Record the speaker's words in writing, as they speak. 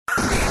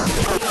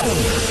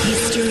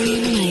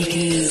History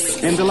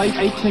Makers. In the late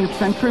 18th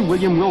century,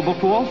 William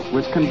Wilberforce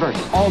was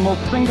converted.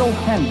 Almost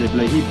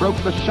single-handedly, he broke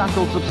the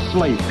shackles of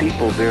slavery.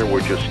 People there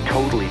were just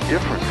totally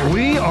different.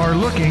 We are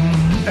looking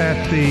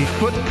at the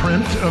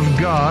footprint of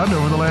God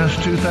over the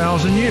last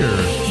 2,000 years.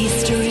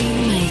 History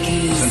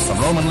Makers. Since the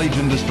Roman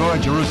legion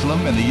destroyed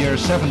Jerusalem in the year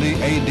 70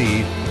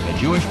 A.D., the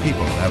Jewish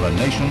people have a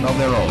nation of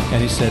their own.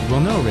 And he said, well,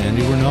 no,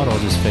 Randy, we're not all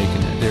just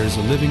faking it. There's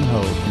a living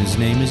hope, and his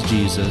name is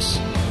Jesus.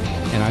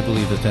 And I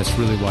believe that that's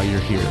really why you're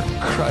here.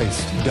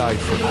 Christ died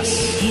for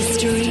us.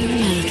 History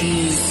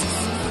Makers.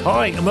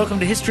 Hi, and welcome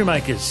to History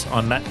Makers.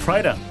 I'm Matt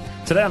Prater.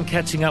 Today I'm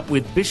catching up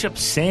with Bishop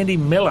Sandy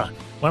Miller,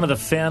 one of the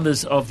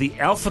founders of the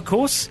Alpha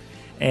Course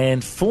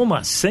and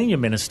former senior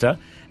minister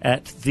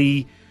at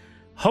the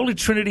Holy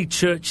Trinity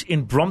Church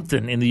in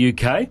Brompton in the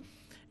UK.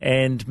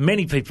 And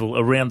many people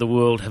around the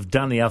world have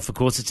done the Alpha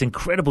Course. It's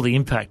incredible the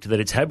impact that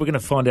it's had. We're going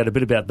to find out a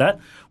bit about that.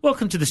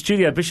 Welcome to the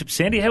studio, Bishop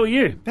Sandy. How are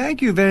you?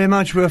 Thank you very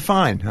much. We're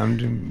fine. I'm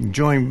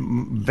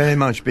enjoying very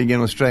much being in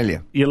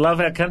Australia. You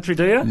love our country,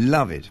 do you?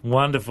 Love it.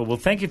 Wonderful. Well,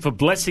 thank you for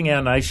blessing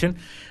our nation.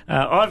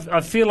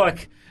 I feel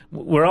like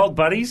we're old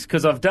buddies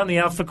because I've done the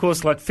Alpha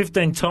Course like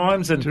 15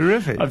 times. And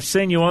terrific. I've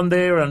seen you on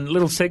there and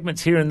little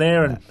segments here and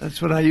there. And that's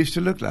what I used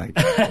to look like.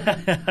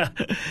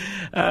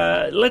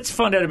 Let's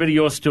find out a bit of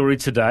your story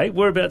today.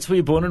 Whereabouts were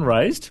you born and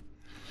raised?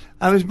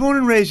 I was born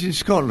and raised in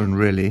Scotland,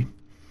 really.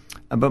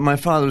 But my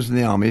father was in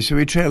the army, so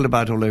we trailed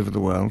about all over the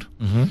world.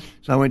 Mm-hmm.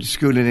 So I went to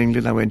school in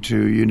England. I went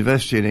to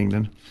university in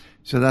England.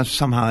 So that's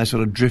somehow I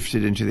sort of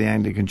drifted into the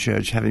Anglican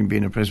Church, having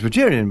been a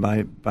Presbyterian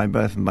by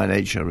birth and by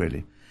nature,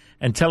 really.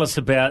 And tell us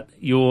about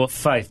your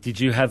faith. Did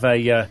you have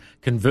a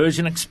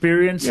conversion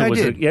experience? Yeah, I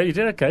did. Yeah, you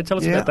did? Okay, tell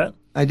us about that.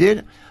 I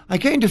did. I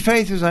came to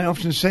faith, as I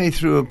often say,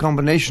 through a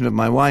combination of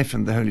my wife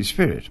and the Holy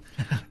Spirit.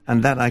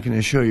 And that, I can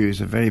assure you, is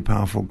a very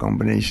powerful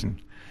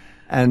combination.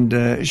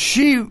 And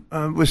she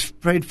was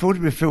prayed for to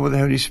be filled with the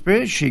Holy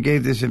Spirit. She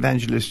gave this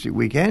evangelistic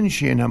weekend.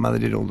 She and her mother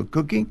did all the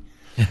cooking.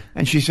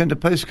 And she sent a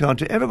postcard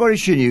to everybody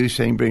she knew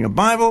saying, bring a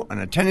Bible and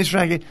a tennis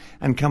racket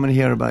and come and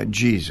hear about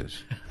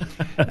Jesus.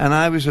 And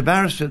I was a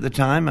barrister at the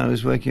time. I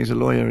was working as a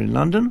lawyer in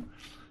London.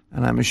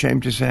 And I'm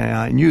ashamed to say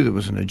I knew there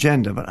was an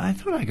agenda, but I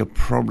thought I could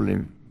probably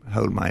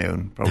hold my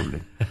own,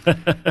 probably.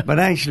 But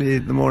actually,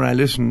 the more I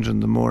listened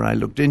and the more I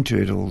looked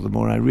into it all, the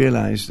more I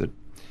realized that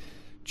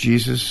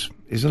Jesus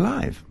is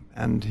alive.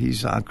 And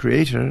he's our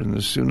creator. And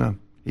the sooner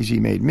he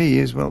made me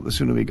as well, the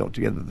sooner we got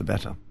together, the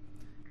better.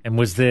 And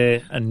was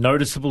there a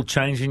noticeable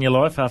change in your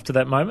life after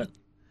that moment?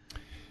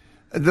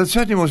 There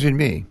certainly was in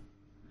me.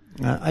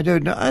 I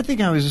don't know. I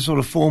think I was a sort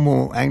of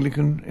formal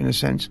Anglican in a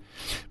sense.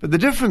 But the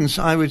difference,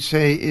 I would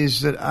say, is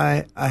that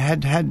I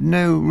had had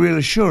no real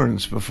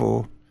assurance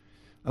before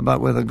about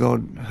whether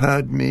God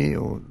heard me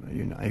or,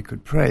 I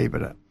could pray.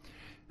 And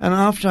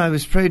after I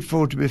was prayed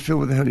for to be filled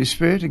with the Holy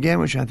Spirit, again,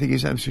 which I think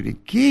is absolutely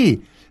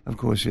key, of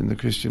course, in the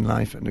Christian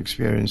life and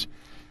experience,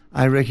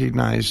 I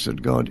recognized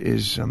that God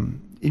is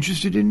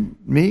interested in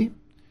me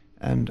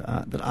and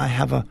that I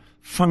have a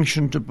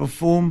function to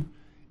perform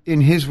in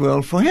his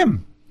world for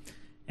him.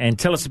 And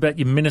tell us about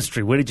your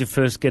ministry. Where did you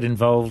first get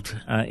involved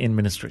in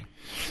ministry?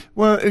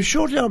 Well,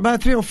 shortly,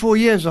 about 3 or 4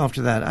 years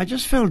after that, I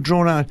just felt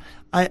drawn out.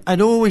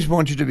 I'd always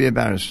wanted to be a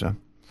barrister.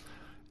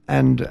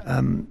 And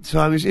so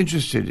I was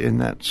interested in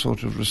that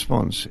sort of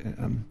response.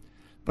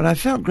 But I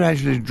felt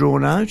gradually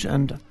drawn out,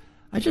 and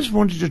I just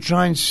wanted to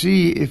try and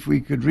see if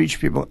we could reach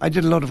people. I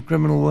did a lot of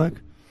criminal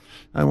work.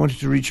 I wanted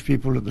to reach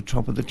people at the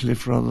top of the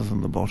cliff rather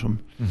than the bottom.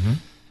 Mm-hmm.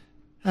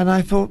 And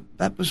I thought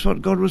that was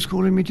what God was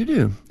calling me to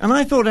do. And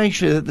I thought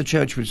actually that the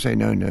church would say,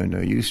 no,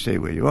 you stay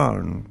where you are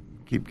and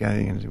keep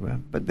going, as it were.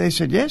 But they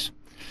said yes.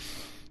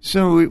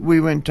 So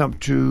we went up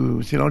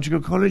to Theological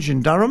College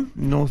in Durham,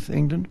 North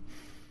England.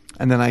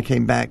 And then I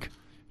came back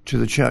to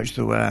the church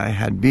where I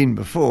had been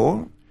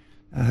before,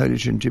 Holy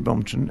Trinity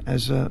Brompton,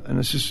 as an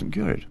assistant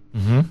curate,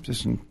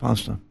 assistant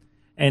pastor.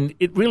 And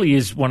it really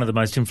is one of the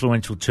most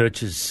influential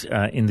churches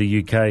in the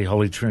UK,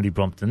 Holy Trinity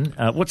Brompton.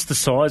 What's the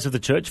size of the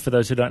church, for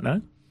those who don't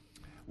know?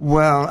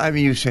 Well, I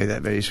mean, you say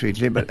that very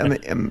sweetly, but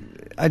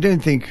I don't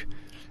think...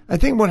 I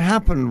think what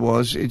happened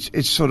was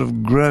it's sort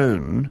of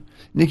grown.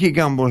 Nicky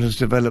Gumbel has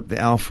developed the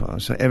Alpha,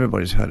 so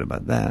everybody's heard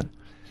about that.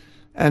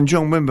 And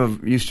John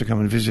Wimber used to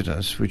come and visit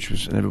us,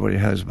 and everybody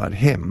hears about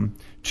him,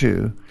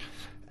 too.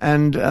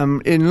 And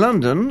in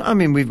London, I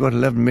mean, we've got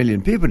 11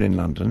 million people in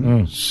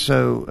London,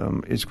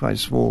 so it's quite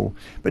small.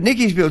 But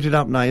Nicky's built it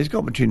up now. He's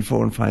got between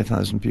 4,000 and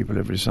 5,000 people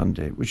every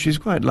Sunday, which is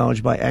quite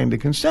large by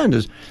Anglican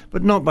standards,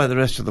 but not by the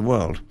rest of the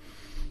world.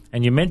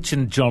 And you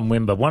mentioned John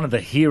Wimber, one of the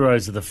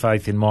heroes of the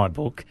faith in my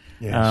book.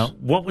 Yes.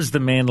 What was the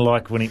man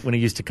like when he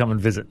used to come and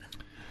visit?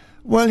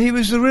 Well, he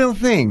was the real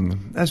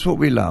thing. That's what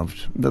we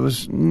loved. There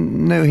was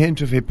no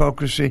hint of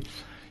hypocrisy.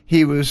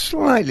 He was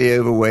slightly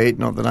overweight,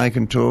 not that I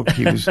can talk.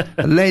 He was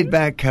a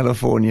laid-back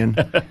Californian.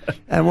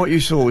 And what you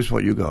saw was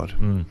what you got.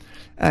 Mm.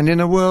 And in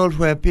a world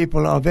where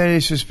people are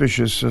very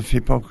suspicious of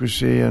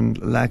hypocrisy and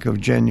lack of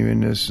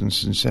genuineness and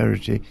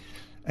sincerity,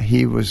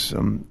 he was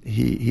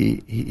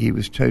he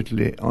was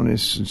totally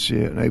honest,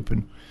 sincere, and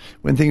open.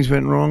 When things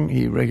went wrong,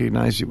 he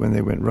recognized it. When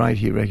they went right,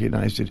 he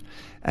recognized it.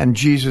 And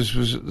Jesus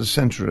was at the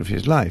center of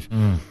his life.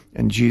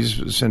 And Jesus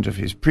was at the center of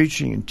his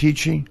preaching and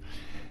teaching.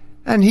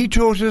 And he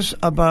taught us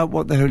about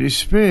what the Holy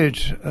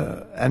Spirit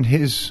and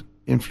his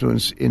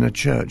influence in a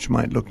church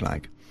might look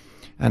like,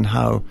 and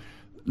how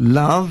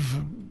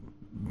love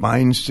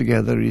binds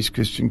together these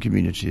Christian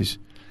communities,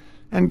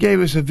 and gave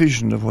us a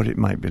vision of what it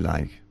might be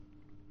like.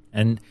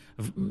 And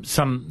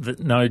some that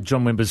know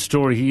John Wimber's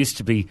story, he used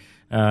to be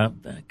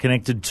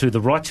connected to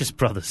the Righteous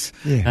Brothers,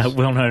 yes.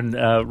 Well-known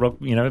rock,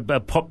 a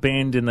pop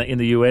band in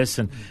the US,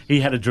 and he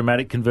had a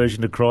dramatic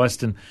conversion to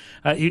Christ, and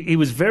he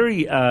was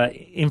very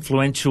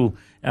influential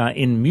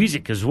in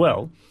music as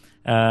well.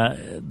 A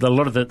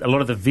lot of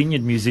the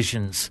Vineyard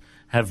musicians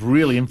have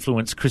really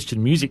influenced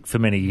Christian music for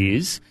many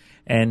years,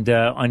 and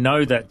I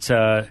know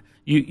that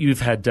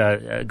you've had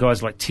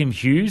guys like Tim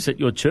Hughes at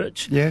your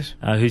church, yes,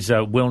 who's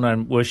a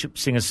well-known worship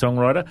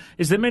singer-songwriter.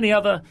 Is there many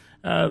other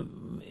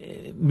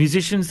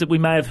musicians that we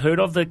may have heard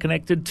of that are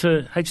connected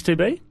to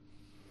HTB?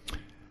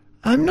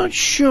 I'm not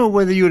sure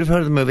whether you would have heard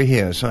of them over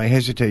here, so I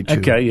hesitate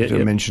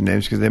to mention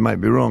names because they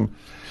might be wrong.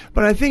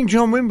 But I think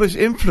John Wimber's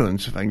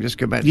influence, if I can just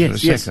go back to it for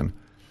a second,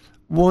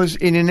 was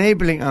in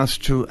enabling us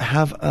to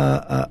have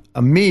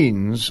a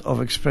means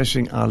of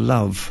expressing our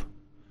love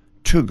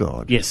to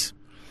God. Yes.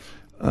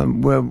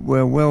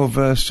 We're well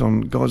versed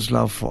on God's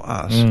love for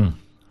us.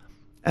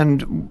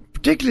 And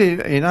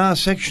particularly in our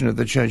section of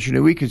the church,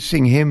 we could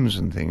sing hymns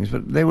and things,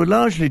 but they were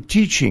largely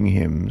teaching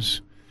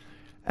hymns,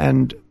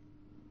 and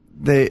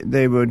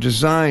they were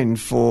designed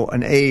for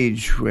an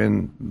age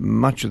when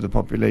much of the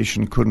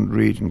population couldn't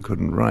read and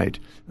couldn't write,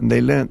 and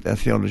they learnt their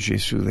theology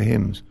through the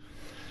hymns.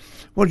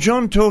 What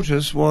John taught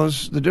us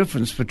was the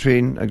difference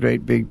between a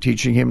great big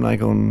teaching hymn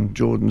like On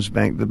Jordan's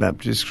Bank the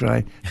Baptist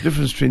Cry, the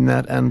difference between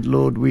that and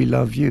Lord, We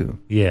Love You.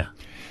 Yeah.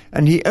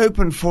 And he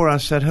opened for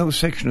us that whole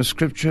section of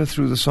Scripture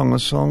through the Song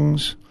of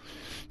Songs,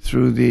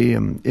 through the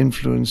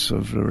influence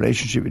of the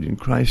relationship between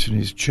Christ and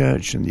his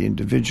church and the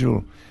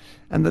individual,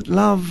 and that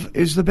love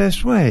is the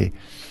best way.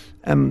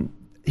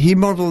 He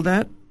modeled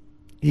that.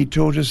 He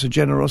taught us a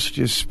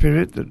generosity of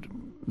spirit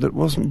that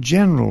wasn't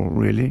general,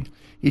 really.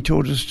 He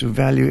taught us to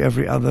value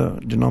every other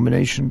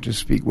denomination, to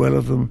speak well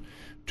of them,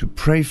 to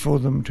pray for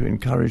them, to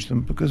encourage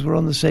them, because we're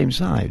on the same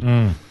side.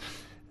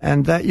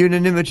 And that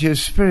unanimity of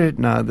spirit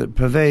now that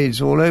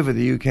pervades all over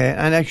the UK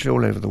and actually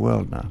all over the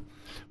world now,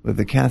 with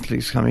the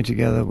Catholics coming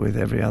together with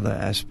every other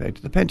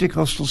aspect. The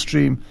Pentecostal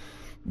stream,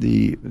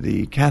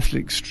 the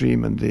Catholic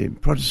stream and the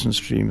Protestant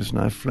stream is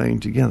now flowing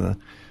together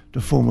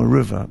to form a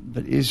river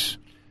that is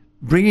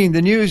bringing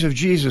the news of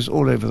Jesus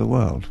all over the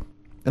world.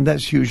 And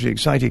that's hugely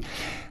exciting.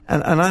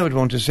 And I would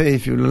want to say,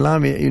 if you'll allow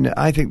me,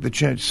 I think the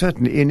church,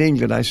 certainly in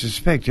England, I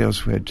suspect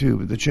elsewhere too,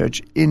 but the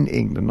church in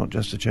England, not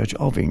just the Church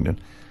of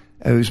England,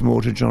 owes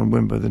more to John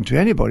Wimber than to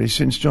anybody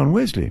since John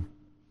Wesley.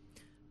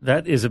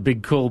 That is a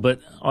big call,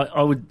 but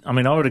I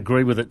would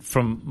agree with it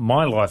from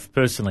my life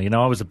personally.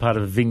 I was a part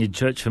of a Vineyard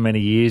church for many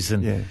years,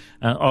 and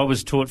I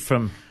was taught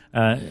from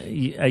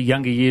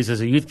younger years as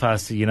a youth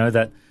pastor,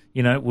 that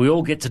we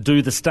all get to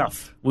do the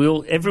stuff.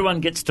 Everyone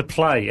gets to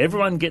play.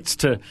 Everyone gets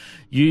to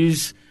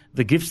use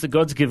the gifts that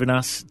God's given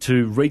us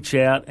to reach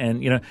out,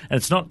 and and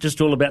it's not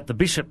just all about the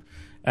bishop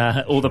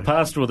or the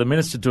pastor or the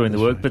minister doing the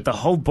work, but the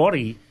whole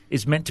body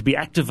is meant to be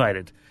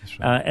activated.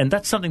 And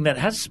that's something that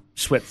has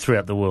swept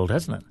throughout the world,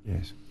 hasn't it?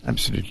 Yes,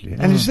 absolutely.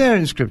 And it's there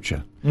in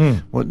Scripture.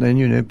 What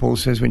then, Paul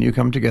says, when you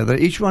come together,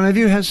 each one of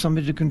you has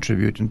something to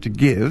contribute and to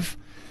give,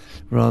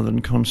 rather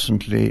than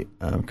constantly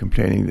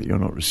complaining that you're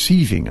not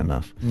receiving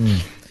enough.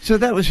 So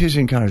that was his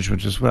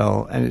encouragement as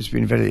well, and it's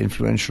been very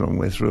influential, and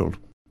we're thrilled.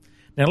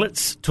 Now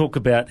let's talk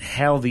about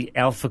how the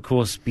Alpha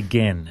Course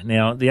began.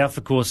 Now the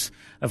Alpha Course,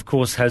 of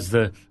course, has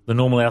the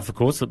normal Alpha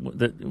Course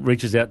that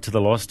reaches out to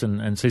the lost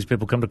and sees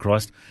people come to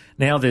Christ.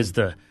 Now there's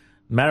the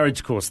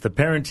marriage course, the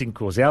parenting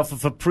course, Alpha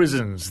for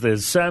prisons.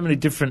 There's so many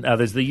different,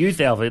 there's the youth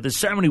Alpha. There's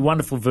so many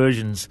wonderful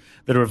versions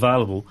that are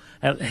available.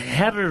 How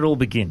did it all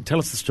begin? Tell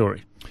us the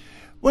story.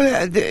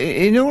 Well,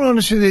 in all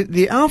honesty,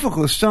 the Alpha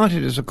Course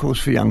started as a course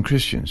for young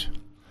Christians.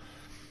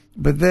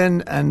 But then,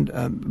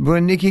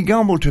 when Nicky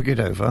Gamble took it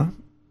over,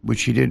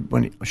 which he did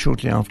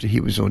shortly after he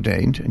was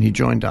ordained, and he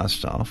joined our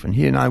staff, and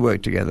he and I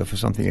worked together for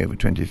something over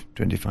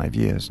 25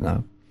 years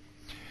now,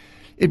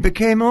 it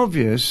became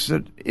obvious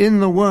that in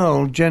the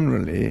world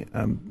generally,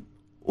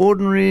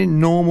 ordinary,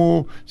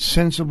 normal,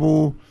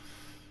 sensible,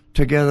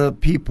 together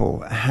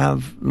people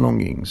have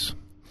longings.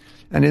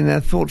 And in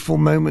their thoughtful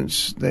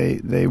moments,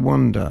 they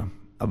wonder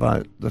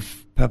about the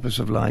purpose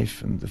of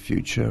life and the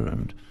future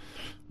and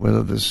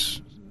whether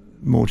there's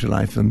more to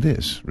life than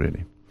this,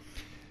 really.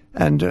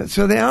 And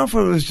so the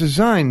Alpha was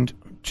designed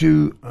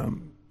to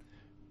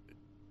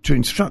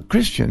instruct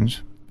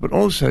Christians, but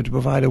also to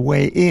provide a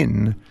way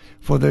in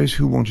for those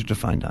who wanted to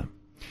find out.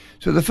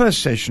 So the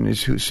first session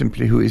is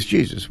simply who is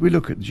Jesus. We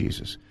look at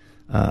Jesus,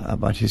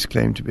 about his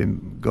claim to be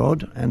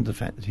God and the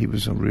fact that he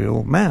was a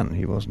real man.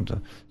 He wasn't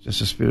just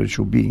a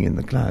spiritual being in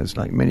the clouds,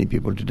 like many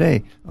people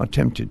today are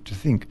tempted to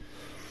think.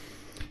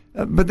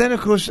 But then, of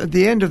course, at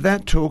the end of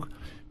that talk,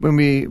 when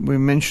we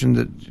mentioned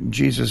that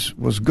Jesus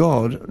was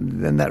God,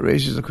 then that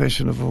raises the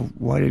question of, well,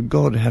 why did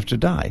God have to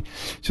die?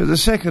 So the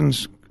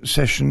second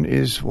session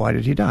is, why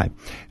did he die?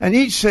 And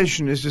each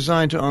session is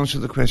designed to answer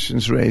the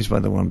questions raised by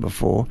the one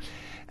before,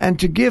 and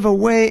to give a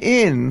way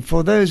in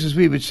for those, as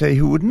we would say,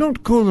 who would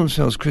not call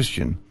themselves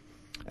Christian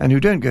and who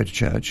don't go to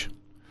church,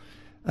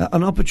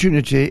 an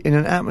opportunity in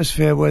an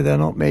atmosphere where they're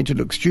not made to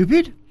look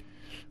stupid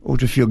or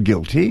to feel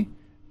guilty,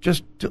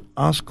 just to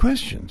ask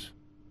questions.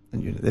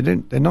 And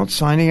they're not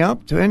signing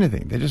up to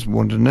anything. They just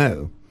want to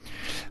know.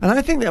 And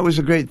I think that was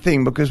a great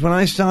thing, because when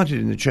I started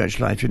in the church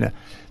life,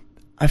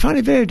 I found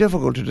it very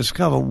difficult to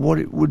discover what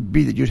it would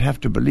be that you'd have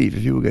to believe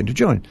if you were going to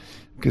join.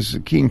 Because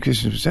the keen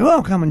Christians would say,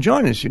 well, come and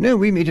join us.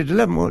 We meet at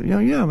 11. Well,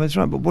 yeah, that's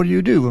right. But what do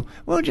you do?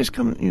 Well, just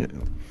come.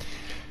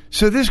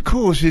 So this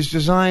course is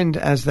designed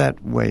as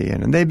that way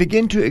in. And they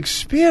begin to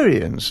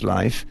experience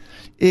life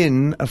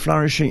in a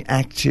flourishing,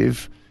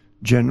 active,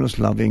 generous,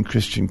 loving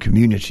Christian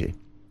community.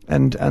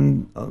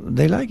 And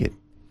they like it.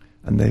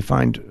 And they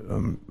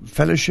find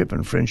fellowship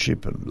and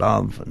friendship and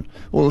love and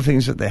all the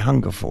things that they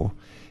hunger for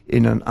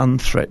in an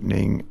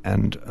unthreatening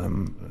and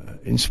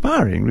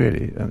inspiring,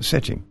 really,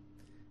 setting.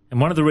 And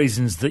one of the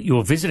reasons that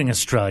you're visiting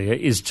Australia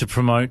is to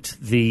promote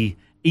the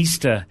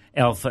Easter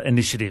Alpha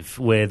Initiative,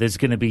 where there's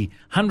going to be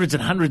hundreds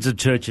and hundreds of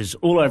churches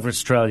all over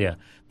Australia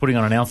putting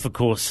on an Alpha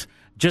course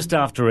just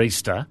after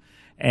Easter,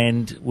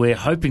 and we're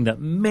hoping that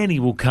many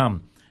will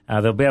come.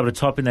 They'll be able to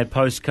type in their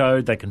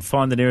postcode, they can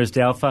find the nearest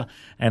Alpha,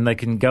 and they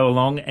can go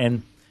along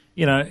and,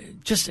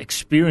 just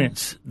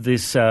experience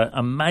this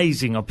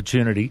amazing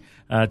opportunity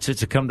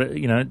to come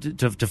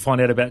to find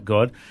out about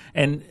God.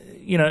 And,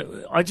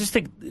 I just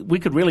think we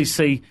could really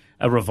see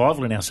a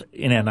revival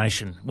in our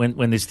nation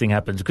when this thing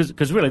happens,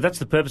 because really that's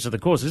the purpose of the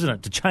course, isn't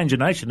it? To change a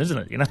nation, isn't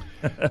it?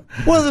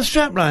 Well, the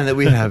strapline that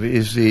we have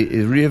is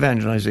the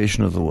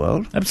re-evangelization of the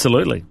world.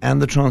 Absolutely.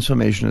 And the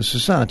transformation of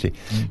society.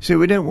 So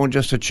we don't want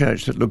just a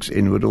church that looks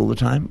inward all the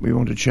time. We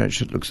want a church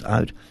that looks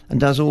out and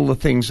does all the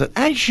things that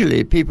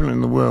actually people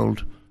in the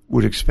world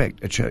would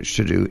expect a church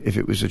to do if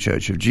it was a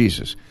church of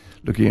Jesus,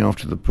 looking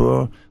after the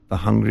poor, the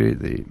hungry,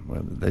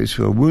 those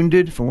who are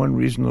wounded for one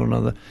reason or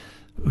another,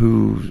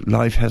 who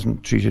life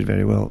hasn't treated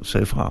very well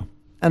so far.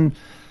 And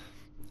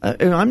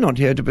I'm not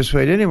here to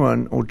persuade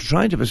anyone or to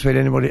try to persuade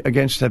anybody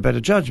against their better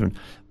judgment,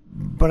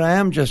 but I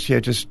am just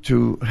here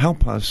to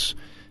help us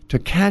to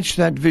catch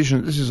that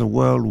vision. This is a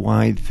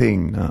worldwide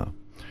thing now.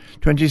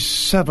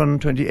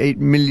 28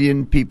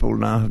 million people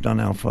now have done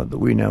Alpha that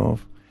we know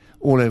of,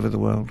 all over the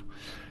world.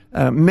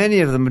 Many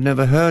of them have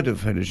never heard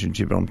of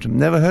Heritage in Brompton,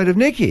 never heard of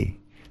Nicky,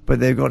 but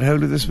they've got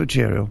hold of this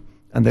material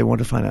and they want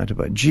to find out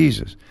about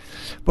Jesus.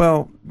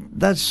 Well,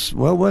 that's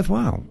well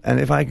worthwhile. And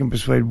if I can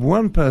persuade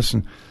one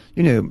person,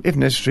 if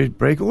necessary,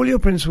 break all your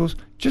principles,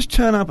 just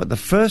turn up at the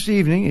first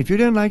evening. If you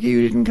don't like it,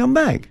 you didn't come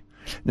back.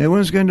 No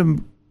one's going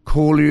to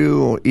call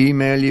you or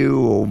email you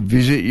or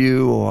visit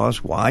you or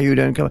ask why you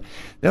don't come.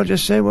 They'll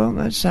just say, well,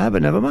 that's sad,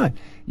 but never mind.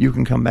 You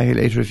can come back here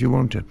later if you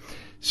want to.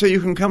 So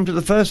you can come to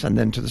the first and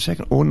then to the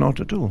second, or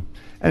not at all.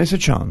 And it's a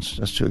chance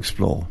just to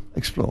explore,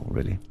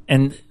 really.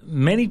 And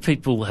many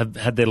people have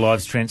had their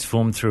lives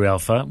transformed through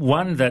Alpha.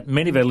 One that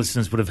many of our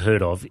listeners would have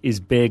heard of is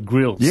Bear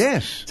Grylls.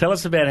 Yes. Tell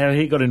us about how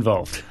he got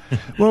involved.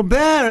 Well,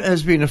 Bear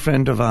has been a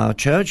friend of our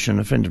church and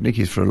a friend of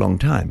Nicky's for a long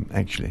time,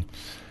 actually.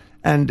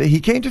 And he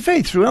came to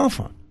faith through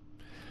Alpha.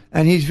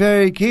 And he's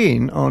very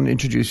keen on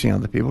introducing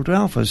other people to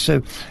Alpha.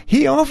 So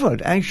he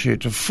offered, actually,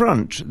 to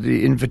front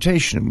the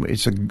invitation.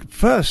 It's a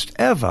first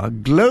ever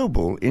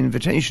global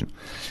invitation.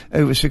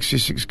 Over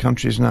 66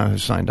 countries now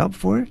have signed up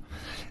for it.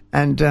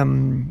 And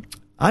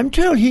I'm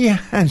told he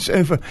has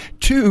over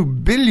 2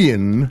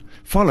 billion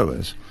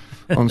followers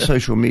on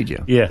social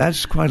media. Yeah.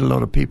 That's quite a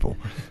lot of people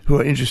who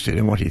are interested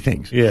in what he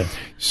thinks. Yeah.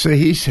 So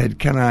he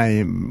said,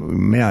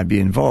 may I be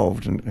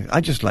involved? And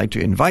I'd just like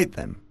to invite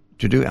them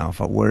to do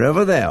Alpha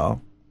wherever they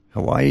are.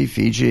 Hawaii,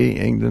 Fiji,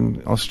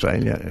 England,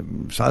 Australia,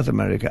 South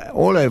America,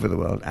 all over the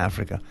world,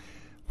 Africa.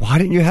 Why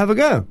don't you have a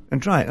go and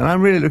try it? And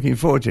I'm really looking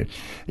forward to it.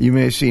 You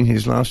may have seen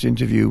his last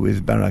interview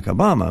with Barack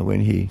Obama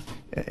when he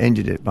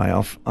ended it by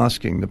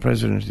asking the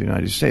President of the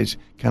United States,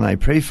 can I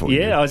pray for you?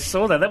 Yeah, I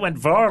saw that. That went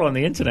viral on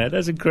the internet.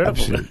 That's incredible.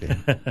 Absolutely.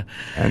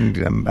 And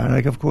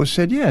Barack, of course,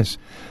 said yes,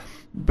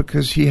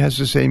 because he has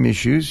the same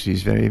issues.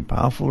 He's very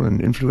powerful and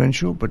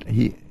influential, but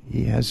he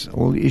has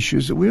all the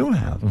issues that we all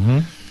have. Mm-hmm.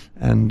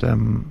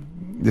 And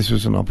this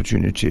was an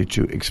opportunity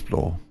to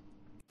explore.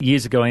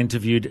 Years ago, I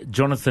interviewed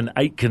Jonathan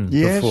Aitken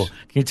before. Can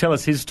you tell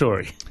us his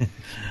story?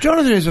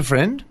 Jonathan is a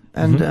friend,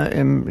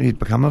 and he'd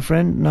become a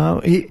friend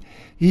now. He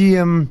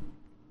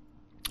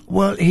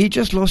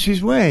just lost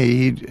his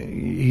way.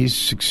 He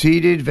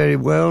succeeded very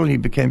well. He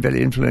became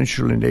very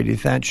influential in Lady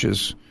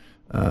Thatcher's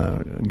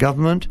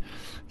government.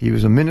 He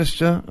was a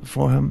minister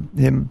for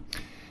him.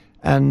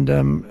 And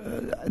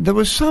there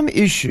was some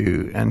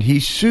issue, and he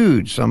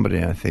sued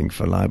somebody, I think,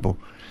 for libel.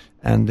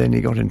 And then he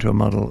got into a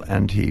muddle,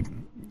 and he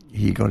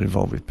got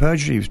involved with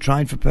perjury. He was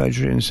tried for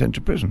perjury and sent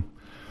to prison.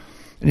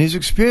 And his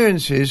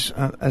experiences,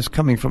 as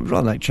coming from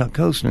rather like Chuck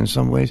Colson in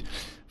some ways,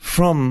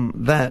 from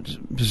that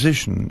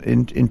position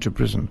into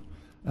prison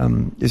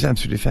is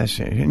absolutely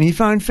fascinating. And he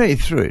found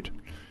faith through it,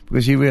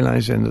 because he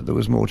realized then that there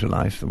was more to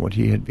life than what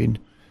he had been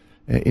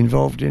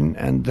involved in,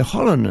 and the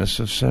hollowness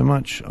of so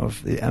much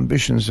of the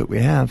ambitions that we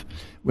have,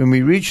 when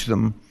we reach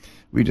them,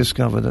 we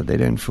discover that they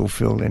don't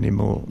fulfill any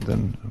more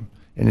than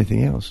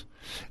anything else.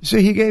 So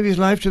he gave his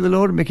life to the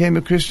Lord and became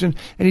a Christian,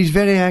 and he's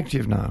very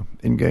active now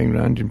in going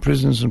around in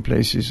prisons and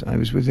places. I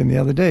was with him the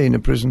other day in a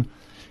prison.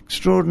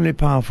 Extraordinarily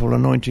powerful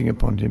anointing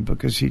upon him,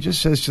 because he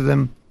just says to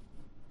them,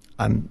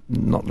 I'm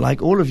not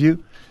like all of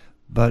you,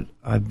 but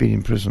I've been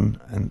in prison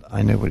and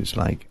I know what it's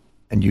like,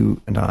 and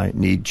you and I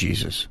need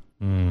Jesus.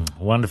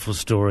 Wonderful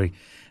story.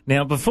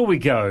 Now, before we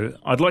go,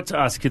 I'd like to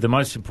ask you the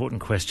most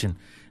important question.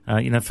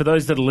 For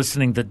those that are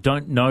listening that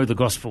don't know the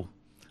gospel,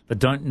 that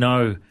don't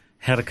know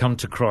how to come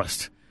to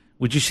Christ,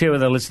 would you share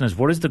with our listeners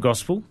what is the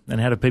gospel and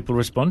how do people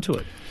respond to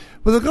it?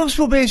 Well, the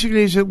gospel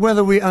basically is that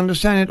whether we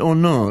understand it or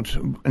not,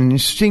 and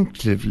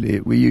instinctively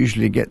we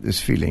usually get this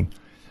feeling,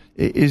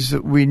 is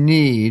that we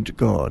need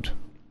God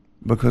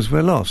because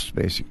we're lost,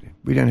 basically.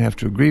 We don't have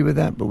to agree with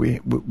that, but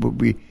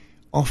we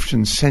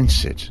often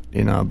sense it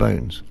in our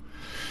bones.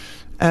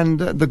 And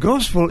the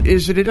gospel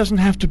is that it doesn't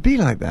have to be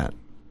like that,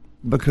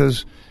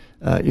 because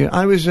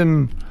I was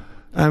on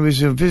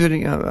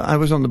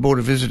the board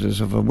of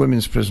visitors of a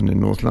women's prison in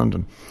North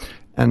London,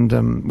 and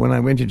when I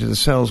went into the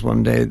cells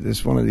one day,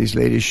 one of these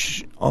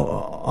ladies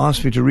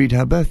asked me to read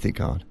her birthday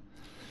card,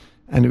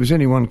 and it was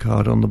only one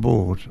card on the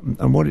board,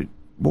 and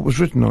what was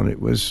written on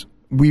it was,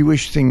 "We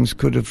wish things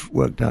could have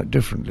worked out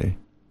differently,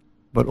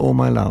 but all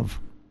my love,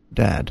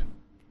 Dad,"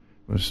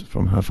 was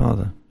from her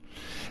father.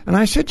 And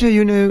I said to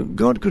her,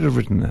 God could have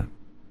written that,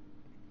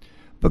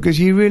 because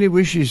he really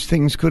wishes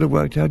things could have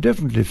worked out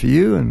differently for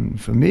you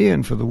and for me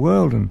and for the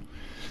world and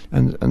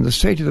the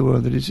state of the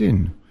world that it's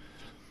in.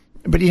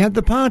 But he had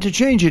the power to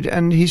change it,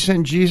 and he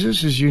sent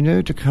Jesus, as you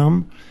know, to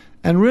come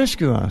and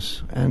rescue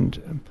us.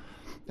 And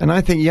I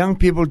think young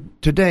people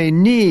today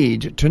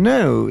need to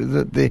know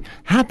that the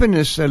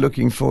happiness they're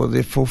looking for,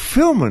 the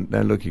fulfillment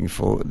they're looking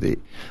for, the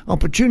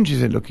opportunities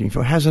they're looking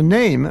for, has a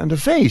name and a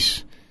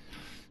face.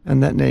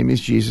 And that name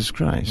is Jesus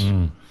Christ.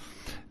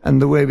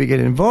 And the way we get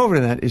involved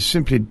in that is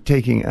simply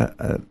taking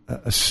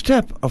a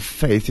step of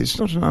faith. It's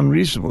not an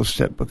unreasonable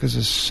step, because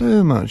there's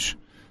so much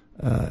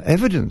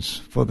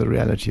evidence for the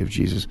reality of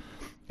Jesus.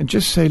 And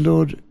just say,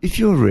 Lord, if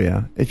you're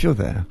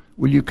there,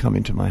 will you come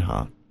into my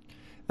heart?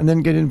 And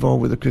then get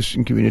involved with the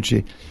Christian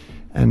community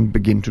and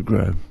begin to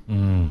grow.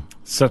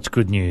 Such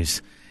good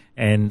news.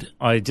 And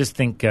I just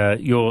think I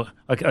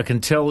can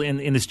tell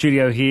in the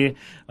studio here,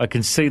 I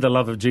can see the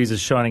love of Jesus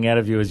shining out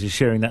of you as you're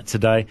sharing that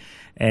today.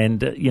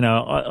 And,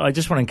 I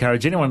just want to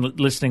encourage anyone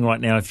listening right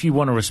now, if you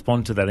want to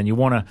respond to that and you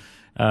want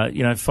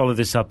to, follow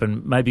this up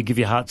and maybe give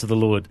your heart to the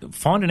Lord,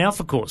 find an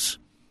Alpha course.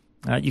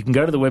 You can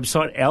go to the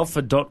website,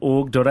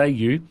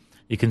 alpha.org.au.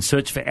 You can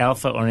search for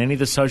Alpha on any of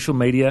the social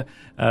media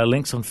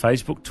links on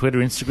Facebook, Twitter,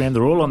 Instagram.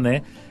 They're all on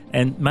there.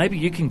 And maybe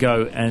you can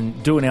go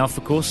and do an Alpha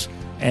course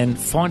and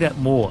find out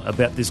more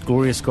about this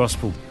glorious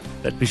gospel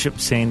that Bishop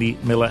Sandy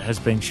Miller has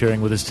been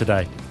sharing with us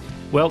today.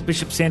 Well,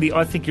 Bishop Sandy,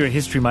 I think you're a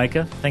history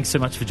maker. Thanks so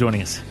much for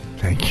joining us.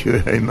 Thank you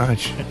very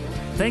much.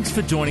 Thanks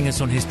for joining us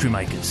on History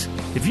Makers.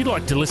 If you'd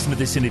like to listen to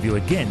this interview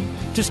again,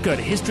 just go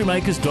to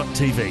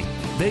historymakers.tv.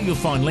 There you'll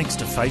find links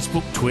to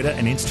Facebook, Twitter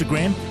and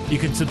Instagram. You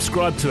can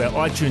subscribe to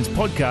our iTunes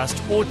podcast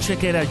or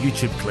check out our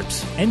YouTube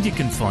clips. And you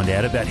can find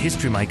out about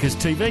History Makers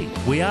TV.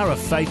 We are a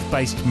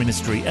faith-based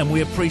ministry and we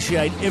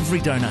appreciate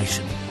every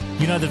donation.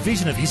 The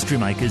vision of History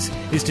Makers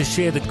is to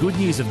share the good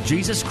news of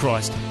Jesus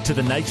Christ to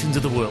the nations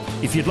of the world.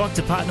 If you'd like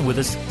to partner with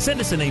us, send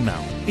us an email,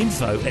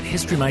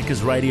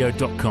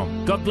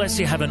 info@historymakersradio.com. God bless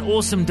you. Have an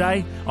awesome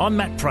day. I'm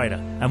Matt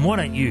Prater, and why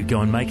don't you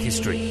go and make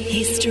history?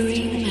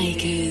 History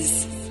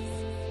Makers.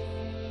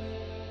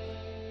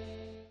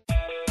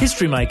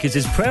 History Makers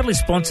is proudly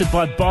sponsored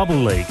by Bible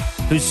League,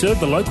 who serve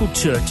the local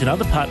church and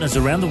other partners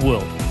around the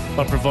world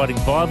by providing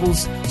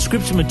Bibles,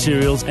 scripture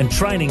materials and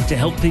training to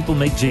help people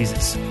meet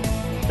Jesus.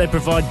 They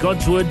provide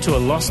God's Word to a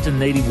lost and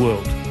needy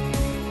world.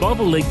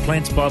 Bible League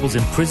plants Bibles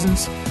in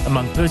prisons,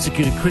 among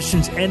persecuted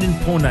Christians and in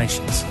poor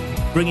nations,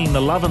 bringing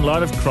the love and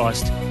light of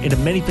Christ into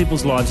many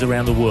people's lives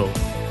around the world.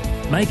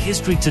 Make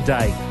history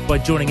today by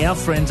joining our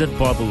friends at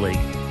Bible League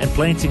and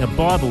planting a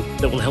Bible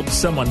that will help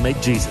someone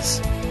meet Jesus.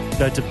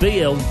 Go to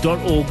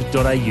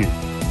bl.org.au.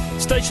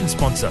 Station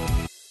sponsor,